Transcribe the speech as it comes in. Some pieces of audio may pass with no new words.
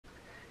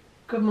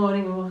Good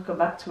morning and welcome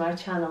back to my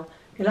channel.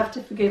 You'll have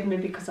to forgive me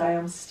because I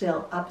am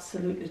still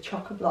absolutely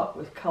chock-a-block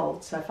with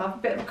cold, so if I have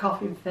a bit of a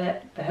coughing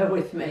fit, bear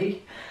with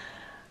me.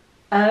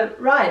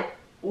 Right,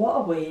 what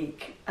a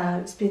week.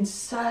 It's been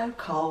so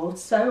cold,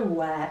 so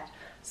wet,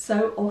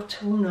 so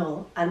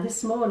autumnal, and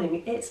this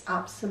morning it's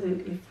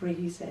absolutely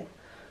freezing.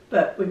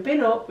 But we've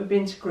been up, we've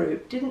been to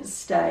group, didn't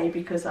stay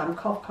because I'm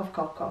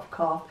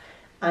cough,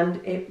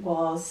 and it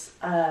was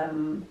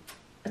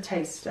a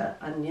taster,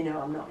 and you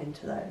know I'm not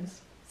into those.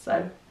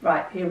 So,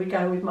 right, here we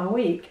go with my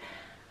week.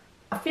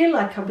 I feel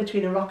like I'm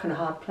between a rock and a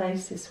hard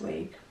place this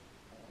week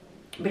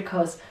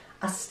because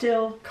I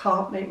still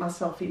can't make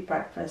myself eat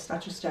breakfast. I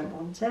just don't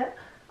want it.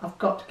 I've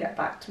got to get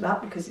back to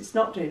that because it's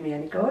not doing me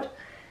any good.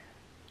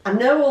 I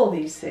know all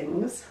these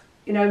things.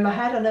 You know, in my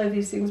head I know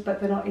these things, but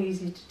they're not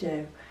easy to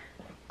do.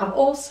 I've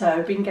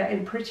also been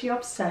getting pretty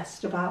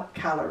obsessed about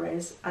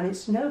calories and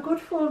it's no good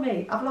for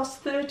me. I've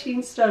lost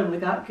 13 stone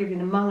without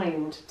giving a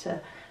mind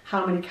to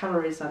how many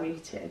calories I'm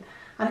eating.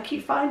 And I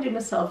keep finding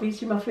myself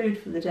eating my food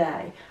for the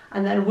day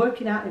and then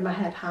working out in my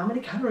head, how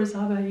many calories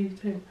am I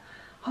eating?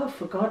 Oh,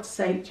 for God's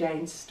sake,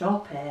 Jane,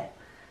 stop it.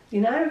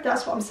 You know,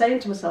 that's what I'm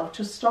saying to myself,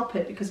 just stop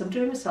it because I'm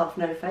doing myself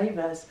no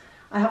favours.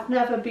 I have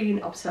never been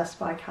obsessed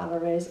by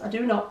calories. I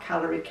do not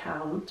calorie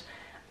count.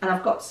 And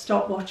I've got to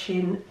stop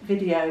watching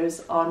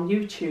videos on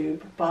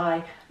YouTube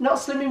by, not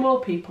Slimming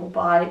World people,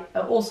 by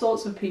all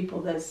sorts of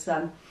people. There's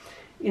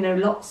you know,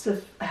 lots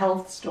of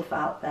health stuff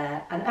out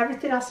there, and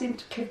everything I seem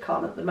to click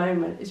on at the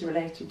moment is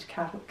related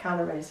to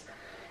calories.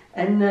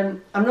 And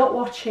I'm not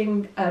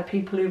watching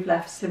people who've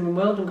left Slimming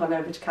World and gone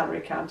over to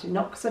calorie counting,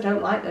 not because I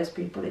don't like those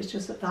people, it's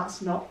just that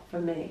that's not for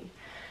me.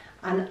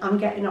 And I'm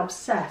getting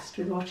obsessed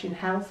with watching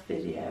health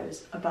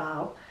videos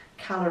about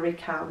calorie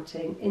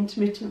counting,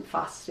 intermittent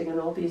fasting and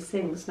all these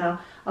things.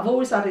 Now, I've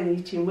always had an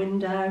eating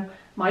window.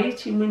 My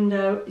eating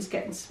window is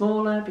getting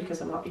smaller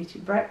because I'm not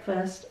eating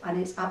breakfast and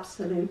it's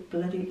absolute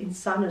bloody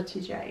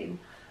insanity, Jane.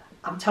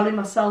 I'm telling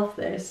myself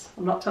this.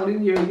 I'm not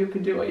telling you, you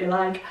can do what you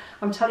like.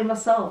 I'm telling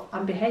myself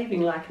I'm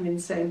behaving like an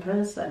insane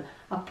person.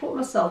 I've put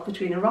myself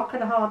between a rock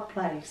and a hard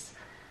place.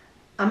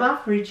 I'm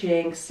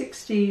averaging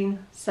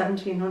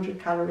 1700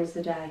 calories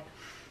a day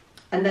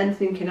and then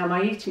thinking, am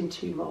I eating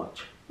too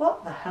much?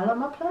 What the hell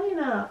am I playing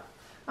at?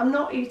 I'm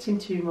not eating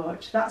too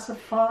much. That's a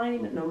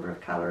fine number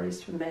of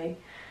calories for me,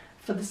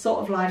 for the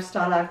sort of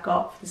lifestyle I've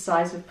got, for the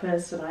size of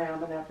person I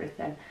am and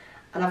everything.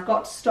 And I've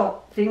got to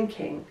stop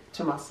thinking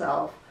to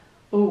myself,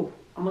 oh,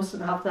 I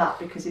mustn't have that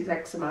because it's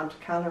X amount of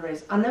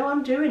calories. I know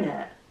I'm doing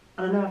it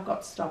and I know I've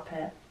got to stop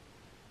it.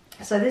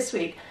 So this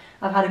week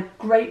I've had a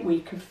great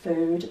week of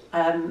food,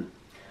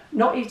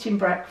 not eating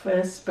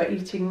breakfast but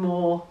eating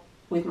more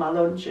with my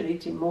lunch and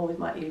eating more with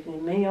my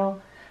evening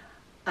meal.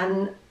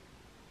 And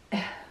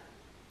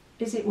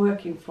is it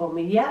working for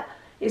me? Yeah,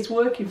 it's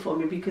working for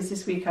me because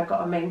this week I've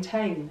got to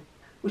maintain,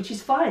 which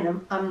is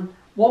fine. I'm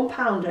 1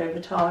 pound over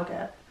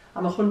target.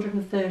 I'm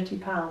 130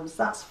 pounds.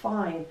 That's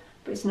fine,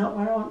 but it's not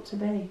where I want to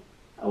be.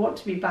 I want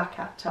to be back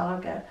at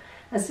target.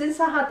 And since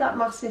I had that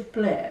massive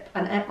blip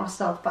and ate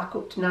myself back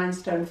up to 9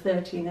 stone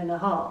 13 and a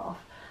half,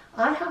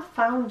 I have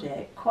found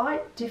it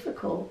quite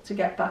difficult to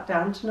get back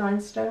down to 9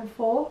 stone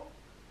 4.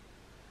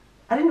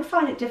 I didn't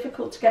find it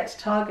difficult to get to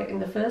target in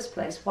the first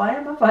place. Why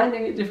am I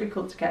finding it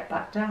difficult to get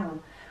back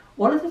down?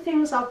 One of the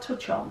things I'll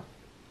touch on,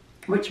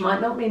 which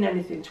might not mean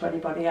anything to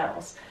anybody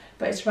else,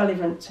 but it's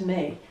relevant to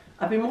me.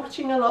 I've been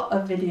watching a lot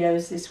of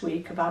videos this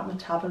week about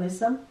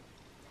metabolism.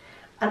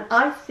 And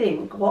I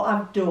think what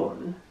I've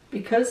done,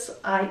 because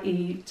I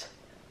eat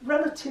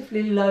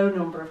relatively low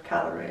number of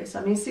calories,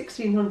 I mean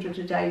 1600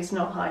 a day is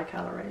not high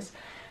calories,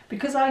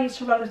 because I eat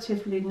a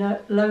relatively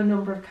low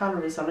number of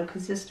calories on a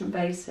consistent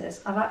basis,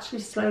 I've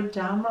actually slowed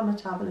down my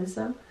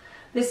metabolism.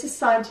 This is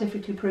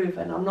scientifically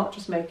proven. I'm not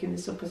just making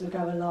this up as I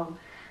go along.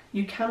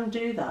 You can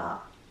do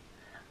that.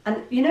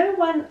 And you know,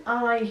 when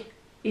I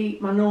eat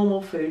my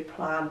normal food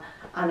plan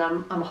and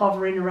I'm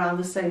hovering around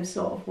the same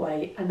sort of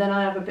weight, and then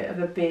I have a bit of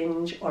a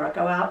binge or I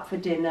go out for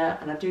dinner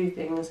and I do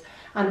things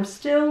and I'm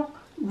still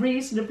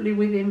reasonably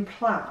within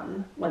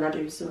plan when I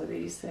do some of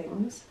these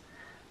things,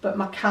 but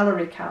my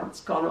calorie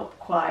count's gone up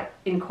quite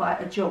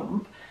a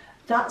jump,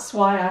 that's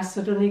why I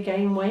suddenly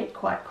gain weight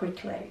quite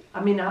quickly.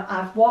 I mean,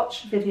 I've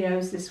watched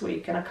videos this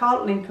week and I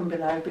can't link them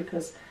below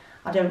because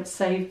I don't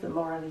save them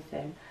or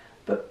anything,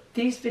 but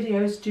these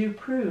videos do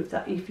prove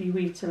that if you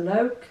eat a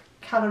low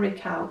calorie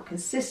count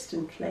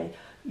consistently,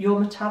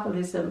 your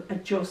metabolism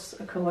adjusts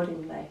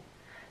accordingly.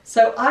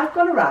 So I've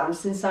gone around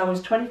since I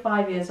was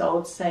 25 years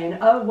old saying,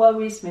 oh, woe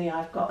is me,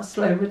 I've got a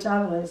slow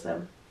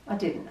metabolism. I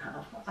didn't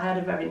have. I had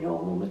a very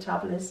normal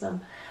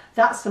metabolism.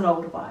 That's an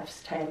old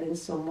wives' tale in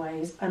some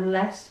ways,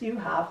 unless you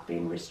have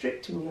been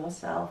restricting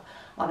yourself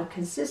on a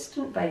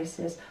consistent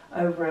basis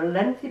over a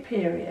lengthy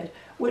period,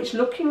 which,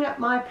 looking at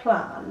my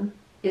plan,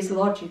 is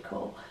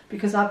logical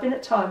because I've been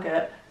at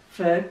target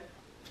for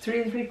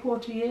 3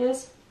 3/4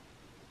 years.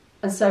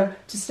 And so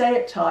to stay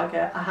at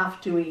target, I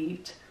have to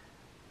eat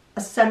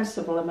a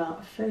sensible amount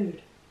of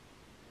food.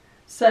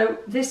 So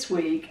this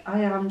week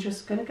I am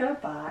just going to go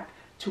back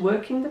to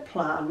working the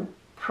plan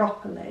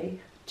properly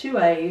 2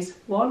 A's,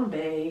 1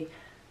 B,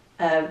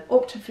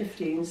 up to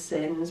 15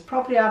 sins,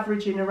 probably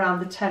averaging around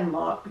the 10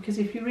 mark, because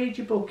if you read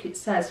your book it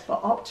says for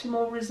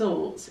optimal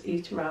results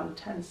eat around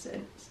 10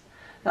 sins.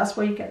 That's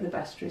where you get the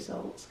best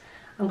results.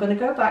 I'm going to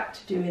go back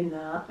to doing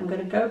that. I'm going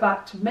to go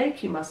back to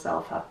making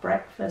myself have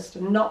breakfast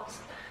and not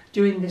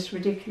doing this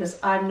ridiculous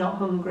I'm not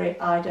hungry,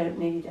 I don't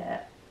need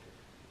it.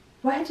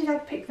 Where did I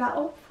pick that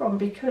up from?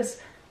 Because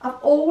I've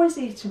always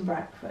eaten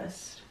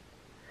breakfast.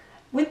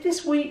 With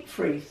this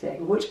wheat-free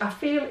thing, which I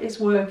feel is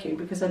working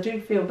because I do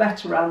feel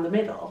better around the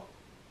middle,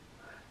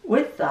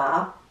 with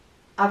that,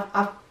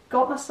 I've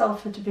got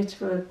myself at a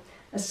bit of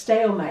a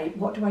stalemate.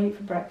 What do I eat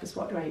for breakfast?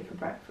 What do I eat for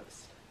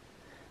breakfast?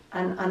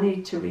 And I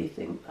need to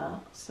rethink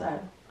that. So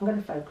I'm going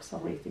to focus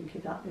on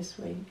rethinking that this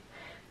week.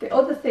 The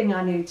other thing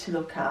I need to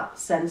look at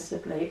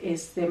sensibly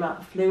is the amount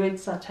of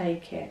fluids I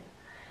take in.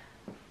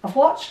 I've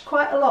watched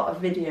quite a lot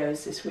of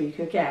videos this week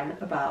again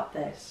about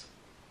this.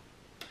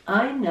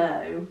 I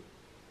know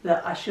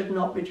that I should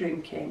not be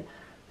drinking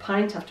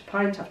pint after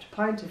pint after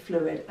pint of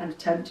fluid and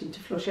attempting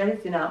to flush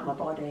anything out of my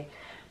body,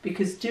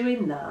 because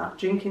doing that,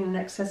 drinking an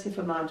excessive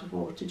amount of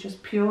water,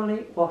 just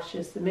purely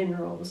washes the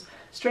minerals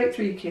straight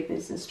through your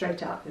kidneys and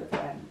straight out the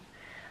other end.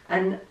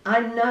 And I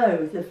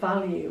know the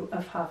value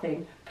of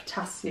having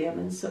potassium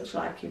and such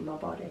like in my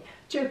body.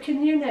 Joe,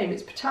 can you name it?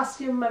 It's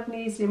potassium,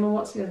 magnesium, and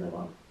what's the other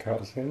one?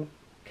 Calcium.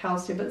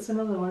 Calcium, but there's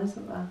another one,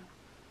 isn't there?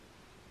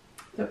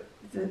 That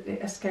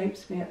it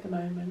escapes me at the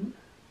moment.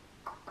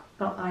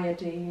 Not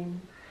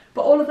iodine.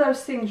 But all of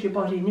those things your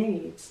body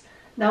needs.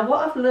 Now,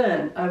 what I've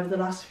learned over the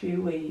last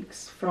few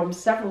weeks from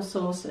several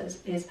sources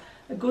is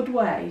a good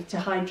way to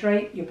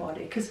hydrate your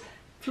body, because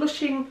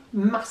flushing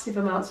massive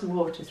amounts of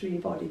water through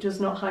your body does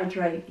not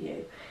hydrate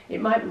you.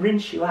 It might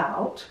rinse you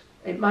out,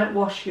 it might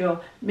wash your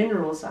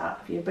minerals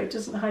out of you, but it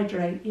doesn't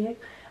hydrate you.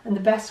 And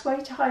the best way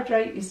to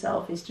hydrate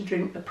yourself is to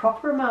drink the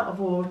proper amount of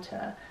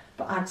water,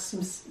 but add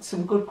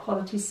some good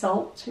quality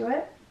salt to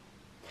it.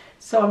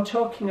 So I'm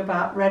talking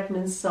about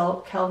Redmond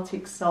salt,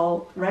 Celtic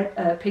salt,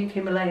 pink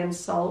Himalayan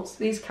salts,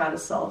 these kind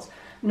of salts,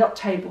 not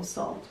table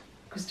salt,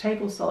 because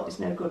table salt is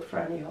no good for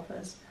any of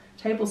us.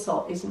 Table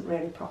salt isn't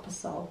really proper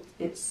salt,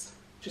 it's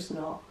just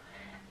not.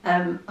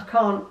 I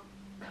can't,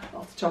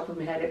 off the top of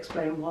my head,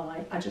 explain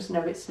why, I just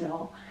know it's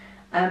not.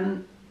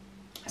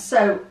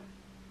 So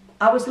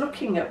I was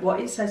looking at what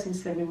it says in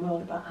Slimming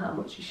World about how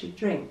much you should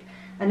drink,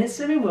 and in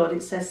Slimming World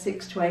it says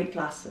 6 to 8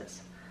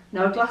 glasses.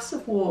 Now a glass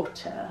of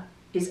water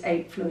is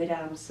 8 fluid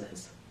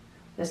ounces.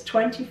 There's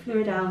 20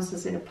 fluid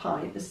ounces in a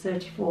pint, there's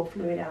 34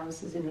 fluid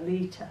ounces in a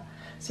litre.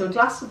 So a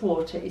glass of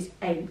water is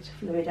 8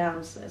 fluid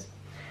ounces.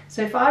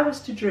 So if I was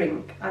to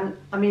drink, and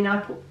I mean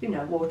I put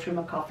water in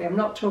my coffee, I'm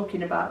not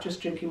talking about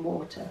just drinking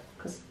water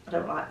because I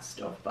don't like the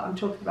stuff, but I'm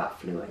talking about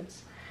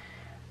fluids.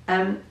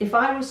 If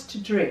I was to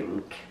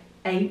drink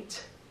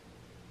 8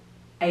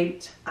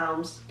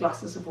 ounce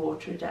glasses of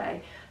water a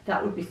day,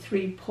 that would be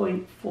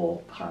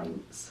 3.4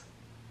 pints,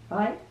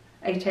 right?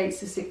 8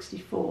 eighths is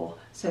 64,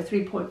 so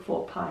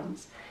 3.4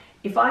 pints.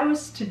 If I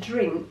was to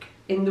drink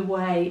in the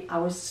way I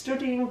was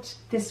studying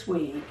this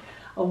week,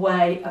 a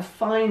way of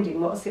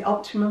finding what's the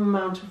optimum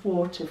amount of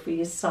water for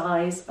your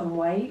size and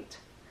weight.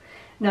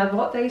 Now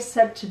what they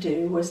said to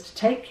do was to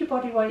take your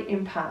body weight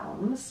in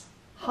pounds,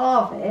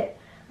 halve it,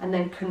 and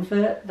then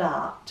convert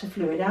that to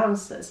fluid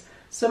ounces.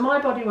 So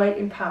my body weight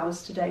in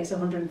pounds today is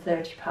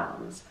 130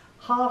 pounds.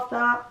 Halve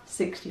that,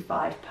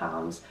 65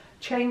 pounds.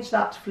 Change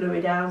that to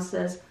fluid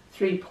ounces,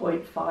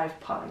 3.5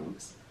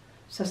 pints.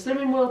 So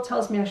Slimming World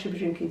tells me I should be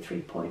drinking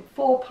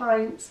 3.4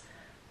 pints.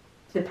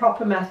 The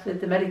proper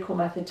method, the medical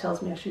method,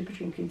 tells me I should be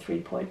drinking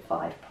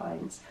 3.5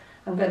 pints.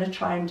 I'm going to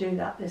try and do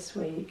that this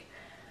week.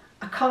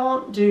 I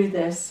can't do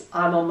this,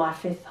 I'm on my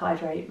 5th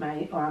hydrate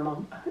mate, or I'm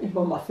on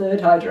my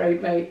 3rd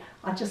hydrate mate.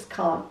 I just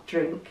can't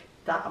drink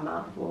that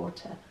amount of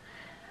water.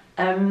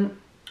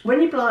 When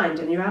you're blind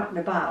and you're out and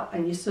about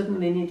and you're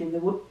suddenly needing the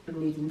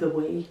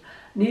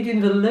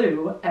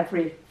loo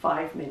every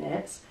 5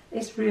 minutes,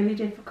 it's really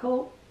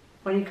difficult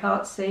when you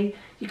can't see.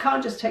 You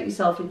can't just take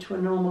yourself into a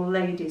normal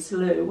ladies'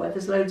 loo where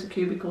there's loads of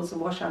cubicles and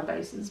wash-hand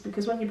basins,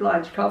 because when you're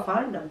blind you can't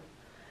find them.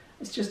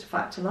 It's just a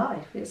fact of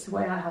life. It's the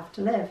way I have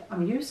to live.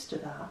 I'm used to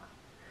that.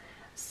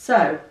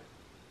 So,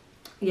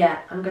 yeah,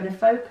 I'm going to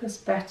focus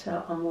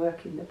better on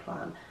working the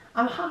plan.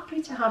 I'm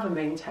happy to have a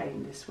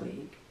maintain this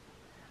week.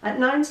 At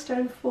 9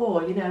 stone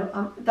 4,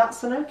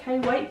 that's an okay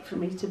weight for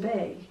me to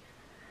be.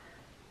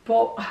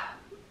 But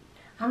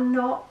I'm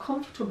not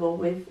comfortable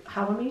with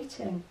how I'm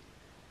eating.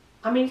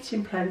 I'm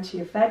eating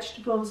plenty of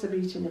vegetables, I'm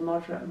eating a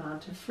moderate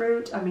amount of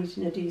fruit, I'm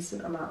eating a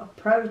decent amount of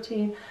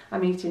protein,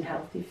 I'm eating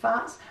healthy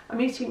fats,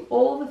 I'm eating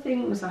all the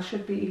things I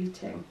should be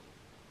eating.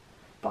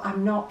 But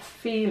I'm not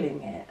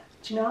feeling it.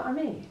 Do you know what I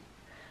mean?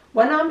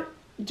 When I'm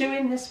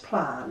doing this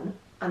plan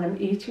and I'm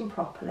eating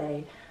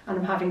properly and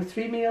I'm having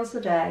 3 meals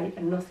a day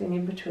and nothing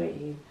in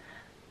between,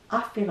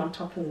 I feel on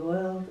top of the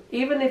world.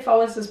 Even if I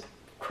was as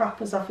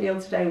crap as I feel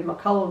today with my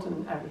cold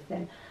and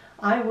everything,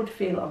 I would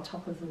feel on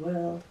top of the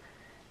world.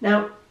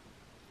 Now,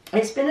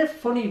 it's been a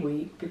funny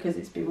week because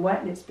it's been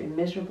wet and it's been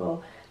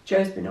miserable.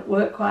 Joe's been at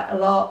work quite a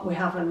lot, we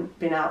haven't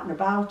been out and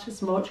about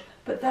as much,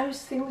 but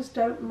those things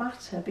don't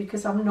matter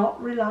because I'm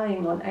not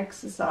relying on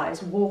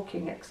exercise,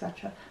 walking,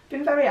 etc. I've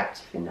been very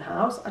active in the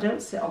house. I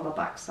don't sit on my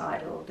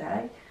backside all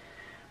day.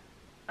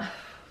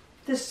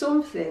 There's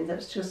something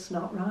that's just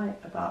not right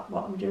about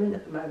what I'm doing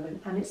at the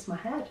moment, and it's my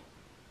head.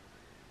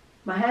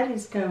 My head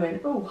is going,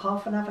 oh,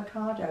 half an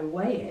avocado,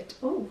 weigh it.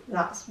 Oh,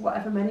 that's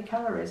whatever many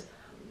calories.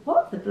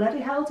 What the bloody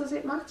hell does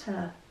it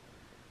matter?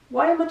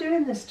 Why am I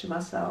doing this to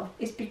myself?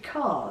 It's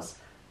because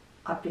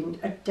I've been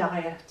a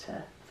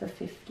dieter for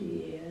 50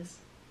 years.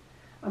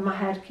 And my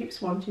head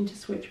keeps wanting to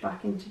switch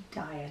back into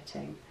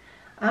dieting.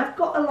 I've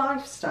got a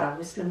lifestyle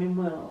with Slimming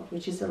World,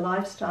 which is a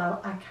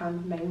lifestyle I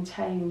can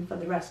maintain for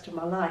the rest of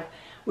my life,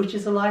 which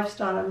is a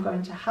lifestyle I'm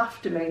going to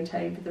have to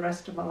maintain for the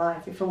rest of my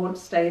life if I want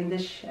to stay in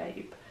this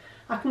shape.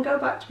 I can go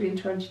back to being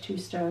 22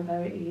 stone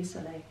very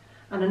easily,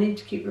 and I need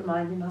to keep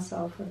reminding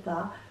myself of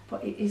that,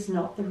 but it is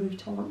not the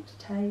route I want to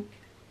take.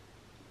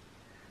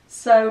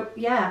 So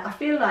yeah, I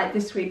feel like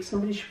this week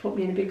somebody should put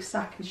me in a big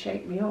sack and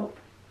shake me up,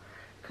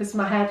 because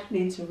my head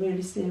needs a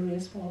really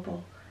serious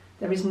wobble.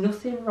 There is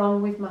nothing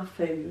wrong with my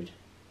food,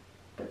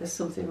 but there's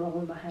something wrong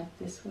with my head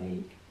this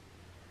week.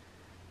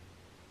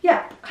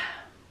 Yep,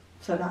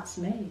 so that's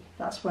me.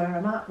 That's where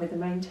I'm at with the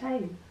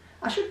Maintain.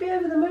 I should be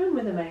over the moon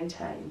with the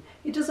Maintain.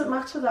 It doesn't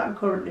matter that I'm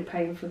currently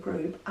paying for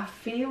group. I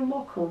feel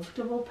more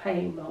comfortable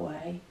paying my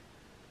way.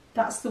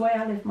 That's the way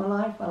I live my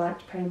life. I like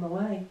to pay my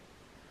way.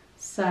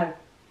 So,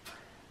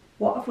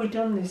 what have we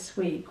done this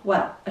week?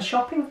 Well, a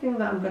shopping thing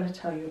that I'm going to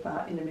tell you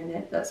about in a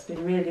minute that's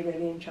been really,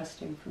 really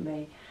interesting for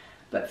me.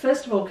 But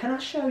first of all, can I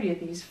show you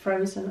these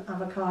frozen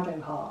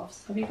avocado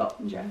halves? Have you got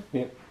them, Joe?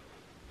 Yeah.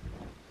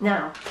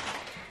 Now,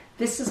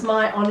 this is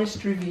my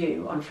honest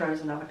review on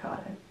frozen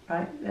avocado,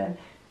 right?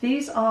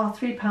 These are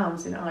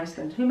 £3 in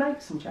Iceland. Who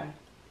makes them, Joe?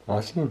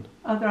 Iceland.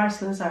 Oh, they're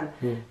Iceland's own.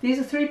 Yeah. These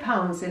are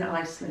 £3 in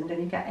Iceland,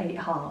 and you get 8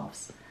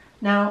 halves.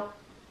 Now,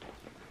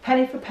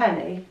 penny for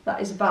penny,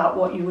 that is about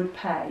what you would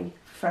pay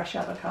for fresh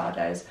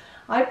avocados.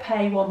 I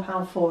pay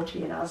 £1.40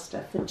 in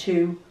Asda for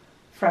 2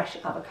 fresh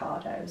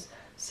avocados.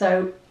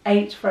 So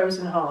 8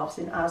 frozen halves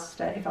in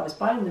Asda, if I was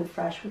buying them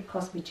fresh, would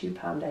cost me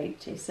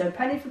 £2.80. So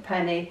penny for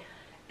penny,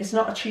 it's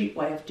not a cheap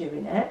way of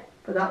doing it,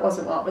 but that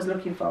wasn't what I was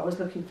looking for. I was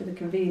looking for the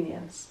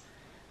convenience.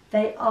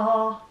 They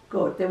are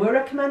good. They were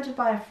recommended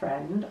by a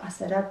friend. I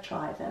said I'd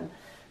try them.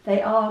 They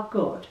are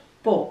good,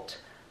 but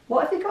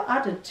what have they got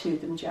added to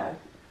them, Joe?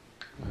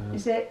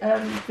 Is it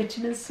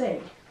vitamin C?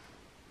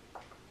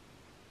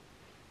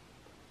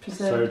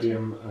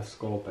 Sodium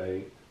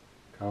ascorbate,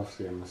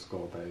 calcium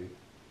ascorbate,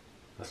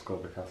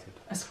 ascorbic acid.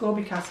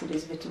 Ascorbic acid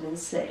is vitamin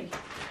C.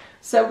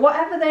 So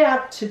whatever they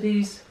add to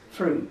these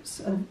fruits,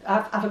 and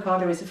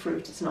avocado is a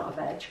fruit, it's not a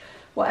veg,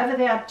 whatever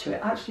they add to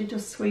it actually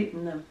does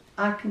sweeten them.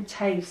 I can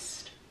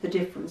taste the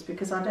difference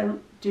because I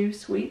don't do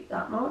sweet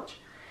that much.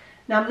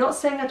 Now, I'm not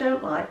saying I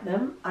don't like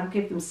them. I'd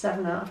give them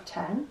 7 out of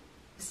 10.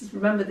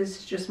 Remember, this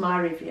is just my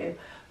review,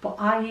 but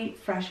I eat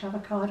fresh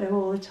avocado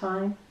all the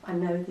time. I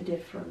know the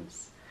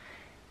difference.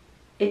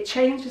 It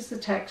changes the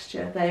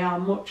texture. They are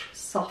much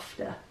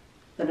softer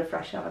than a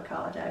fresh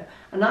avocado,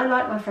 and I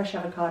like my fresh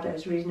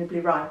avocados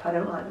reasonably ripe. I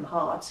don't like them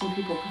hard. Some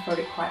people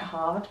prefer it quite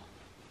hard,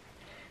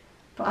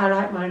 but I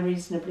like mine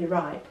reasonably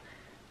ripe.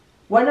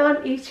 When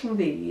I'm eating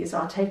these,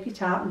 I'll take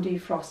it out and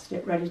defrost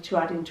it, ready to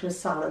add into a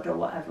salad or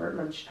whatever at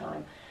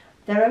lunchtime.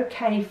 They're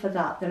okay for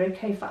that. They're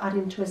okay for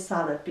adding to a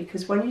salad,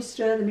 because when you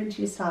stir them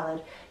into your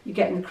salad, you're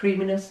getting the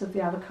creaminess of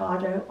the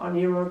avocado on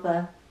your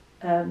other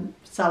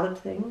salad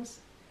things.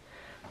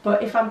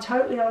 But if I'm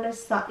totally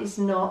honest, that is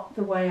not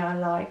the way I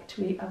like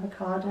to eat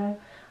avocado.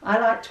 I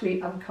like to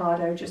eat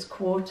avocado just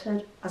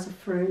quartered as a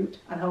fruit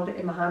and hold it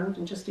in my hand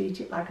and just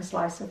eat it like a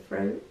slice of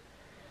fruit.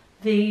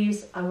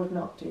 These, I would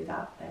not do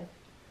that with.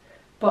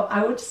 But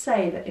I would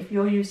say that if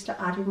you're used to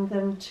adding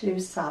them to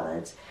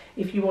salads,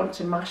 if you want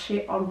to mash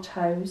it on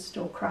toast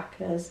or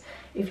crackers,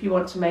 if you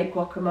want to make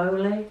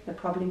guacamole, they're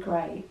probably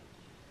great.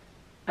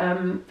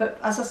 But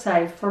as I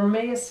say, for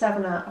me, a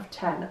 7 out of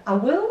 10. I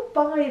will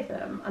buy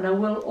them, and I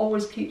will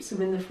always keep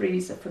them in the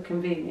freezer for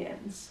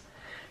convenience.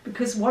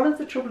 Because one of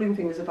the troubling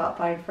things about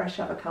buying fresh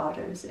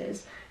avocados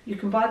is you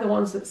can buy the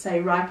ones that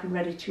say ripe and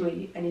ready to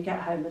eat, and you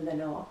get home and they're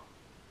not.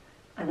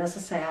 And as I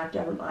say, I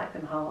don't like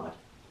them hard.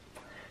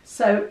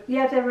 So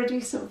yeah, they're a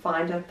decent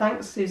find, and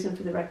thanks Susan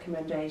for the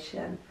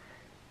recommendation,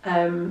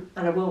 and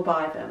I will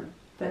buy them,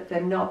 but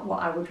they're not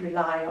what I would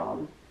rely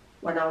on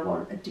when I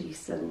want a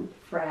decent,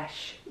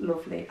 fresh,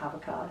 lovely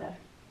avocado.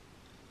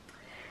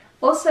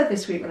 Also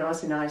this week when I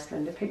was in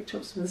Iceland, I picked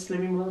up some of the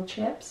Slimming World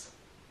chips.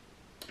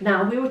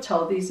 Now, we were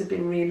told these have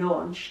been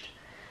relaunched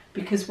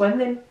because when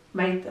they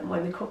made them,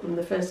 when they cooked them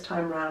the first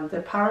time round,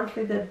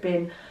 apparently there'd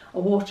been a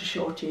water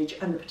shortage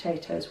and the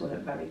potatoes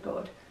weren't very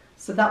good.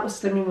 So that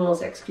was Slimming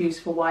World's excuse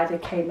for why they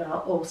came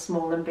out all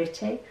small and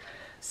bitty.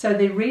 So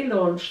they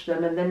relaunched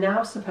them, and they're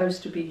now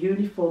supposed to be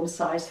uniform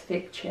sized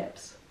thick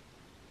chips.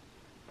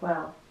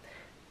 Well,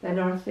 they're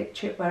not a thick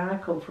chip where I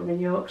come from in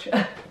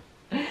Yorkshire.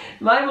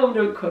 My mum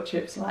don't cut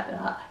chips like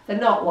that. They're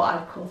not what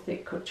I'd call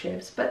thick cut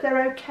chips, but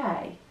they're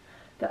okay.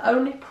 The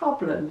only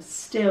problem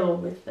still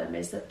with them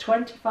is that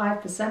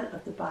 25%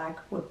 of the bag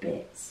were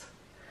bits.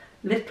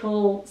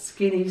 Little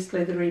skinny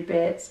slithery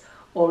bits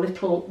or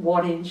little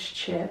 1-inch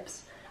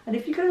chips. And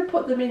if you're going to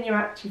put them in your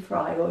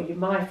Actifry or your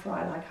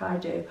MyFry like I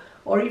do,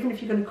 or even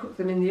if you're going to cook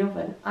them in the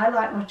oven, I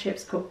like my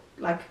chips cooked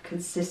like a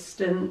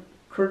consistent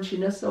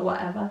crunchiness or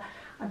whatever.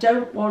 I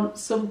don't want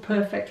some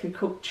perfectly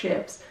cooked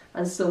chips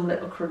and some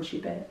little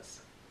crunchy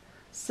bits.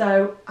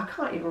 So I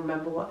can't even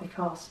remember what they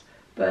cost,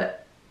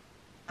 but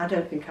I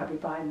don't think I'll be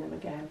buying them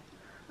again.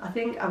 I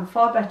think I'm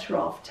far better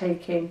off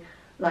taking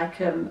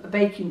like a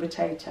baking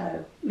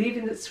potato,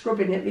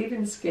 scrubbing it,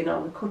 leaving the skin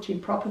on, and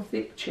cutting proper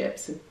thick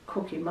chips and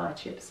cooking my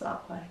chips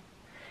that way.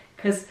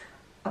 Because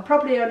I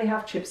probably only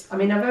have chips. I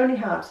mean, I've only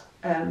had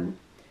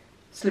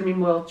Slimming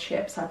World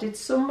chips. I did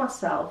some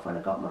myself when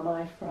I got my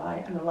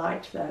MyFry, and I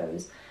liked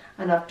those.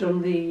 And I've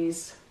done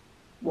these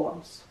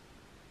once.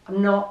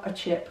 I'm not a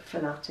chip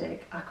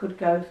fanatic. I could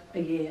go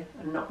a year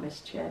and not miss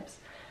chips.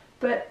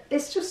 But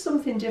it's just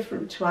something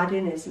different to add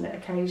in, isn't it,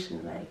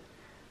 occasionally?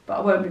 But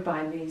I won't be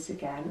buying these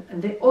again.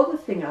 And the other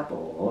thing I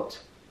bought,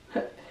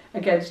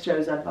 against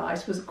Joe's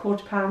advice, was a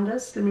Quarter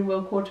Pounders, Slimming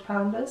World Quarter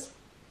Pounders.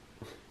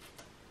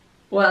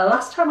 Well,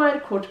 last time I had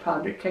a Quarter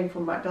Pounder, it came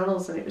from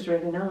McDonald's and it was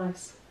really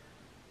nice.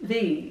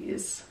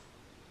 These,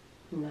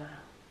 no.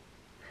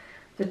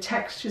 The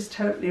texture's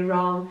totally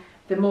wrong.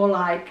 They're more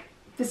like,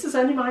 this is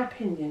only my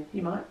opinion,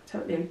 you might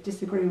totally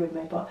disagree with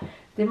me, but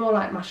they're more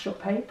like mashed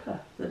up paper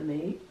than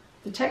meat.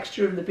 The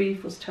texture of the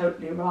beef was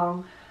totally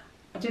wrong.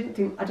 I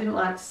didn't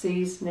like the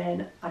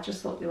seasoning. I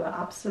just thought they were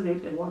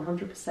absolutely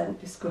 100%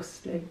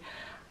 disgusting.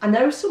 I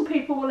know some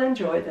people will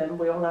enjoy them.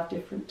 We all have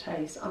different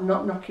tastes. I'm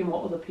not knocking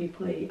what other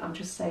people eat. I'm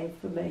just saying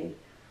for me,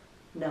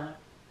 no.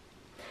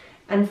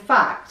 In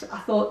fact, I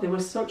thought they were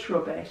such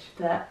rubbish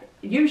that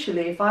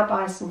usually if I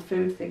buy some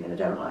food thing and I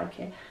don't like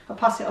it, I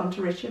pass it on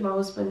to Richard, my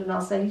husband, and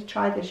I'll say,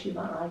 try this, you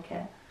might like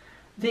it.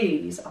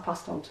 These I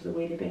passed on to the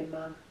wheelie bin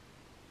man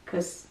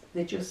because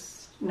they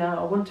just, no,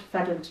 I wouldn't have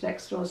fed them to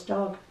next door's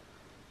dog.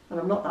 And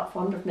I'm not that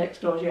fond of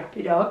next door's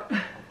yappy dog.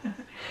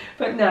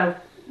 But no,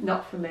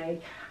 not for me.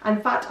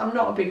 In fact, I'm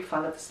not a big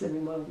fan of the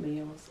Slimming World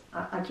meals.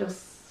 I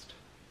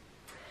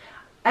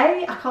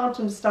can't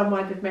understand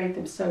why they've made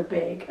them so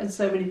big and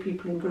so many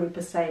people in group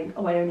are saying,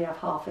 oh, I only have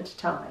half at a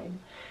time.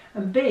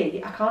 And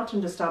B, I can't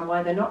understand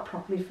why they're not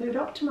properly food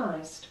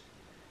optimised.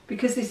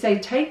 Because they say,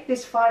 take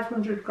this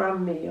 500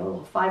 gram meal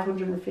or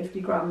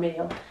 550 gram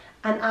meal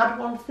and add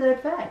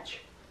 1/3 veg.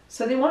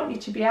 So they want you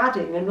to be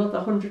adding another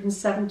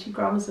 170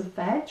 grams of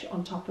veg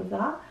on top of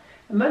that.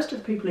 And most of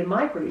the people in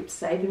my group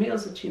say the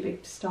meals are too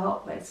big to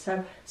start with.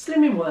 So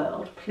Slimming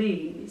World,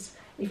 please,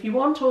 if you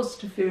want us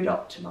to food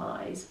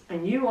optimise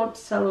and you want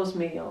to sell us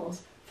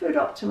meals, food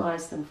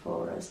optimise them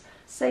for us.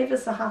 Save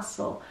us the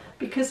hassle.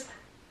 Because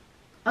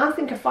I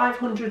think a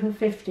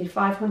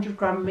 500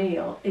 gram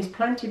meal is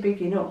plenty big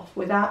enough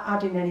without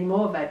adding any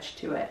more veg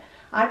to it.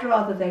 I'd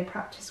rather they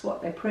practice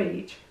what they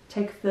preach,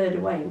 take 1/3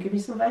 away and give me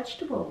some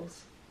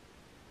vegetables.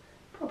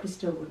 Probably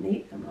still wouldn't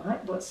eat them,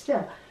 right? But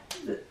still,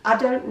 I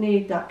don't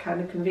need that kind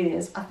of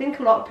convenience. I think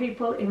a lot of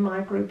people in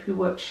my group who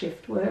work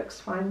shift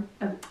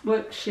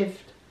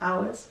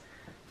hours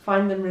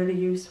find them really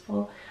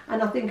useful,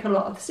 and I think a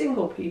lot of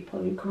single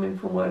people who come in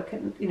from work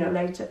at,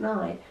 late at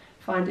night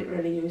find it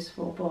really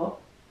useful. But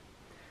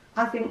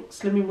I think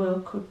Slimming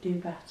World could do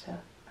better.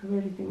 I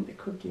really think they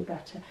could do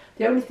better.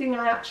 The only thing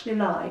I actually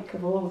like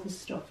of all of the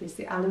stuff is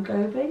the aloo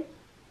gobi.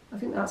 I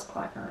think that's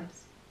quite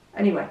nice.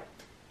 Anyway.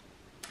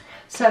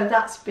 So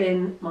that's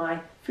been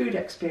my food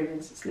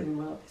experience at Slimming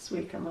World this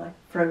week and my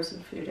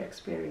frozen food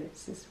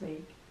experience this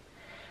week.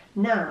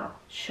 Now,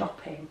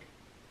 shopping.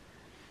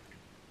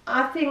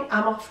 I think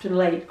I'm often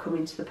late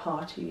coming to the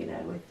party,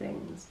 with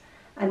things.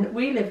 And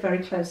we live very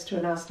close to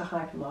an Asda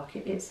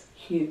hypermarket. It's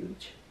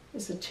huge.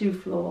 It's a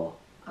 2-floor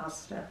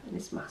Asda and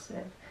it's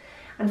massive.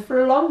 And for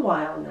a long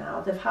while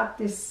now, they've had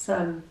this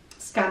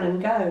scan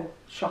and go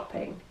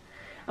shopping.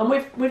 And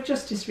we've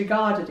just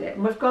disregarded it,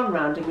 and we've gone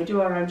round and we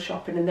do our own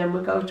shopping, and then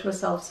we'll go to a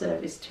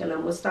self-service till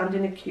and we'll stand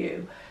in a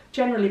queue,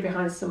 generally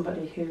behind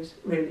somebody who's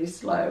really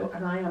slow,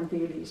 and I am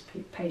the least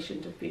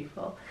patient of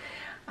people,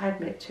 I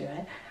admit to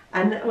it.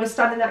 And we'll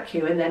stand in that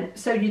queue, and then,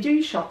 so you do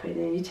your shopping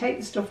and you take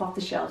the stuff off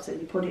the shelves and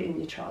you put it in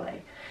your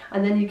trolley,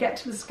 and then you get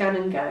to the scan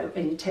and go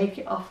and you take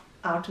it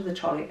out of the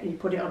trolley and you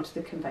put it onto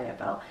the conveyor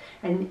belt,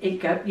 and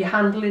you're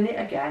handling it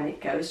again, it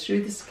goes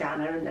through the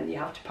scanner, and then you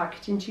have to pack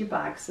it into your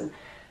bags. And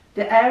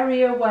the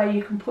area where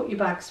you can put your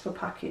bags for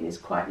packing is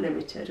quite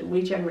limited, and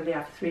we generally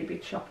have 3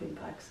 big shopping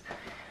bags.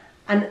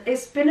 And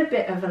it's been a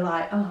bit of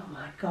a oh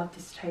my God,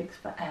 this takes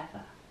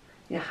forever.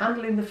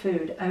 Handling the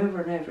food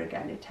over and over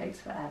again, it takes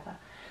forever.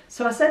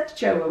 So I said to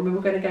Joe when we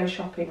were going to go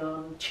shopping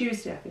on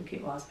Tuesday, I think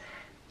it was,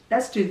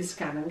 let's do the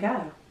scan and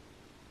go.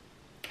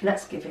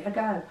 Let's give it a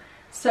go.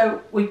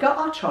 So we got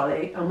our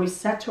trolley and we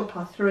set up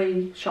our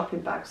 3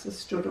 shopping bags that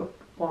stood up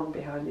one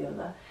behind the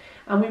other.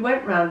 And we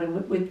went round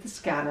and with the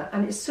scanner,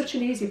 and it's such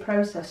an easy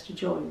process to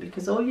join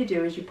because all you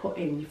do is you put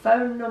in your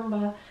phone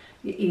number,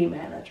 your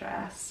email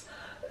address,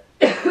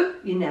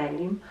 your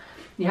name,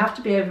 You have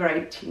to be over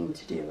 18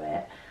 to do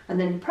it. And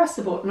then you press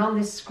the button on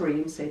this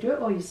screen, so you do it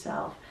all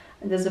yourself.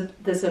 And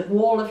there's a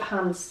wall of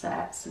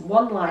handsets, and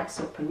one lights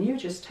up, and you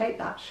just take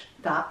that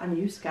and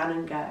you scan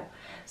and go.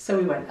 So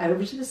we went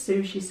over to the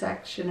sushi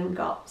section and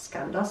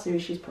scanned our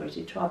sushis, put it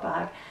into our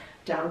bag,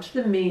 down to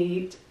the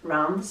meat,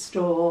 round the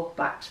store,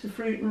 back to the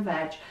fruit and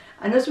veg.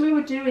 And as we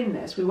were doing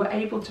this, we were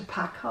able to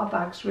pack our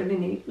bags really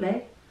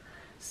neatly.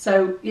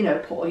 So, you know,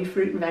 put all your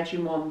fruit and veg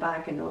in one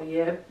bag and all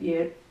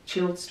your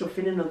chilled stuff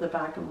in another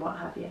bag and what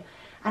have you.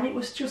 And it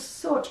was just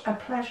such a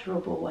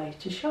pleasurable way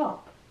to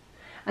shop.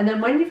 And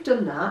then when you've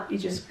done that,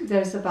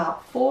 there's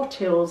about 4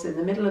 tills in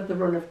the middle of the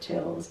run of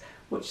tills,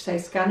 which say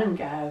scan and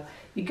go.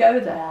 You go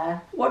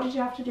there. What did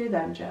you have to do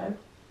then, Joe?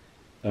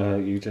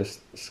 You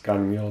just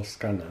scan your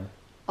scanner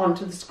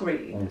onto the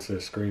screen. Onto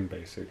the screen,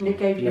 basically. And it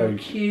gave you a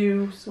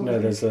cue.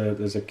 There's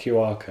a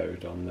QR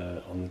code on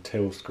the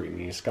till screen.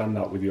 You scan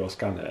that with your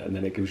scanner, and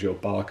then it gives you a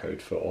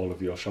barcode for all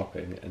of your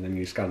shopping, and then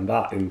you scan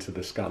that into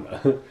the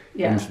scanner,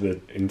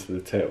 into the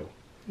till.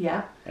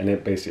 Yeah. And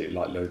it basically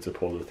like loads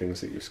up all the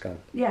things that you scan.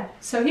 Yeah.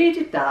 So he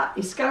did that.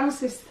 He scans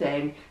this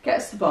thing,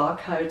 gets the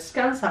barcode,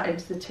 scans that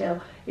into the till.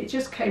 It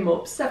just came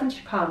up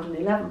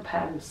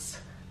 £70.11.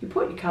 You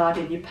put your card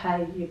in, you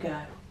pay, you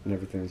go. And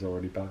everything's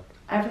already bagged.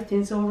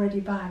 Everything's already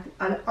bagged.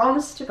 And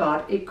honest to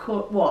God, it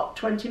cut,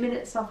 20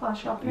 minutes off our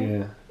shopping?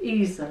 Yeah.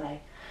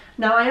 Easily.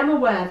 Now, I am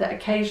aware that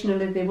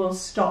occasionally they will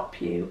stop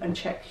you and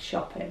check your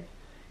shopping,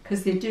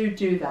 because they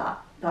do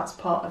that. That's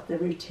part of the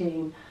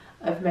routine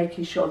of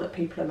making sure that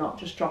people are not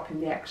just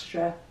dropping the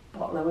extra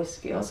bottle of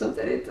whiskey or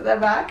something into their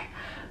bag.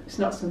 It's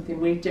not something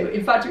we do.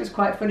 In fact, it was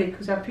quite funny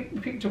because I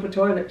picked up a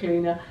toilet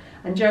cleaner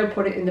and Joe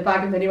put it in the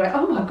bag and then he went,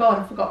 oh my God,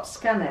 I forgot to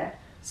scan it.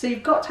 So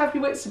you've got to have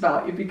your wits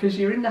about you because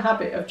you're in the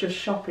habit of just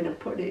shopping and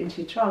putting it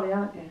into your trolley,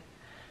 aren't you?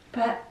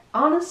 But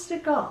honest to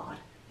God,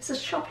 it's a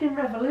shopping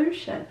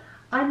revolution.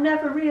 I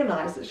never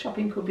realised that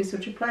shopping could be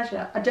such a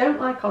pleasure. I don't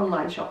like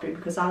online shopping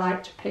because I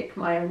like to pick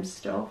my own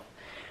stuff.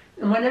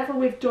 And whenever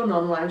we've done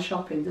online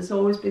shopping, there's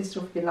always been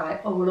stuff being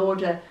like, oh, we'll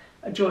order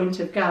a joint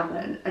of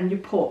gammon and you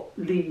put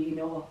lean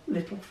or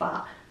little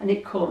fat and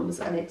it comes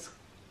and it's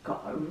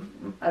got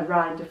a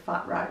rind of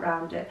fat right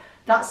round it.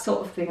 That sort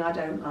of thing I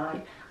don't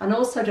like. And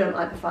also don't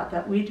like the fact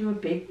that we do a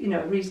big,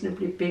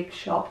 reasonably big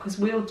shop, because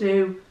we'll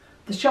do,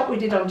 the shop we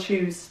did on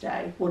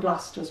Tuesday would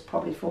last us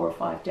probably 4 or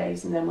 5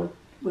 days, and then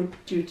we're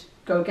due to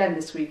go again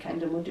this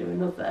weekend and we'll do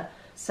another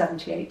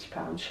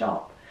 £70–80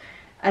 shop.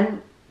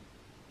 And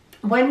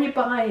when you're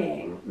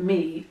buying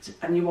meat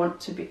and you want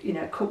to be,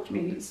 cooked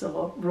meats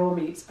or raw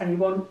meats, and you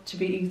want to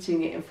be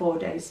eating it in 4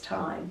 days'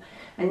 time,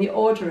 and you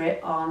order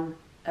it on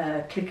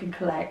click and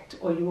collect,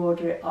 or you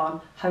order it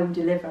on home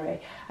delivery,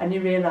 and you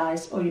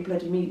realise, oh, your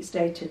bloody meat's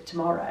dated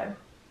tomorrow,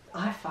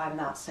 I find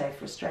that so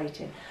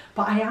frustrating.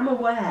 But I am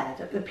aware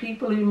that the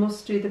people who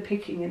must do the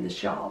picking in the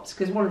shops,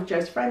 because one of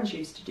Joe's friends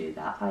used to do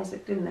that,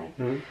 Isaac, didn't they?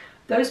 Mm.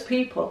 Those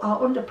people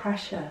are under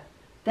pressure.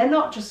 They're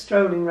not just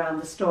strolling around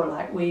the store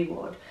like we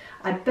would.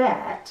 I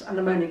bet, and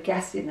I'm only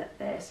guessing at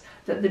this,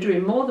 that they're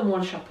doing more than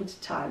one shop at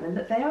a time and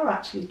that they are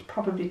actually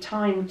probably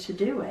timed to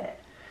do it.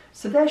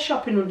 So they're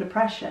shopping under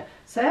pressure.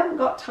 So they haven't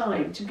got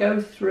time to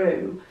go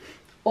through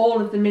all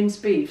of the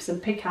minced beefs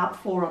and pick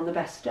out 4 on the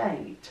best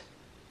date.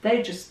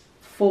 They're just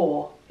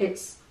 4.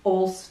 It's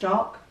all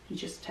stock. You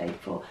just take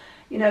 4.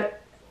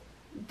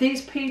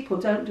 These people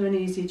don't do an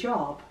easy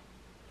job.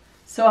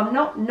 So I'm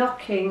not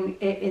knocking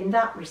it in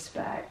that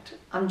respect.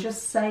 I'm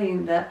just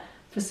saying that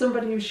for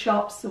somebody who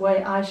shops the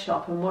way I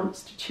shop and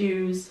wants to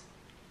choose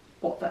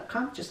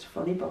kind of just a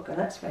funny bugger,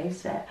 let's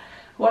face it,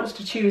 wants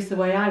to choose the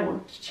way I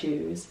want to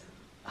choose,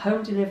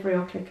 home delivery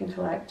or click and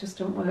collect just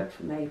don't work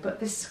for me. But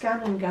this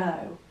scan and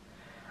go,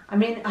 I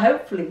mean,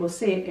 hopefully we'll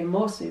see it in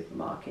more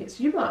supermarkets.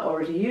 You might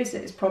already use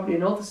it. It's probably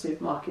in all the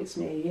supermarkets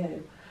near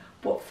you.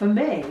 But for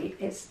me,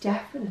 it's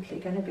definitely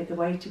going to be the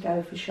way to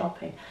go for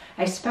shopping,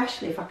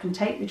 especially if I can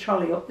take the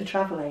trolley up the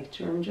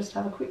Travelator and just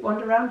have a quick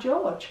wander around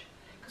George,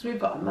 because we've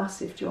got a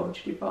massive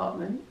George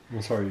department.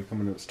 I'm sorry, you're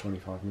coming up to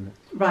 25 minutes.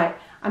 Right,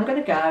 I'm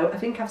going to go. I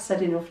think I've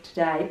said enough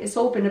today. It's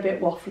all been a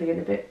bit waffly and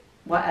a bit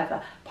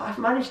whatever, but I've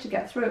managed to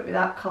get through it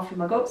without coughing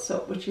my guts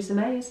up, which is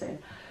amazing.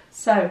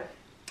 So,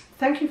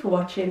 thank you for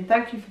watching.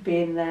 Thank you for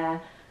being there.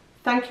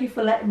 Thank you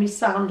for letting me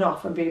sound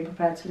off and being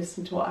prepared to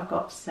listen to what I've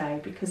got to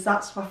say, because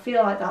I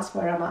feel like that's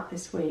where I'm at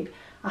this week.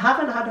 I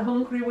haven't had a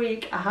hungry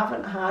week, I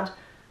haven't had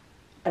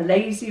a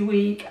lazy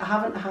week, I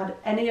haven't had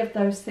any of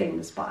those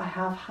things, but I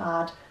have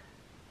had,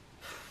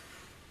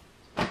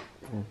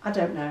 I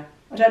don't know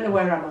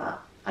where I'm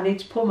at. I need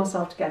to pull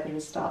myself together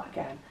and start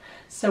again.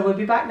 So we'll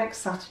be back next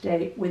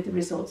Saturday with the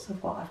results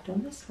of what I've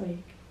done this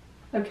week.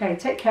 Okay,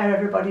 take care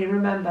everybody, and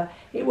remember,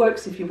 it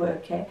works if you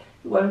work it,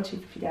 it won't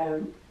if you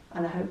don't.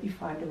 And I hope you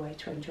find a way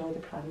to enjoy the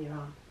plan you're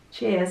on.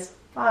 Cheers.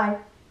 Bye.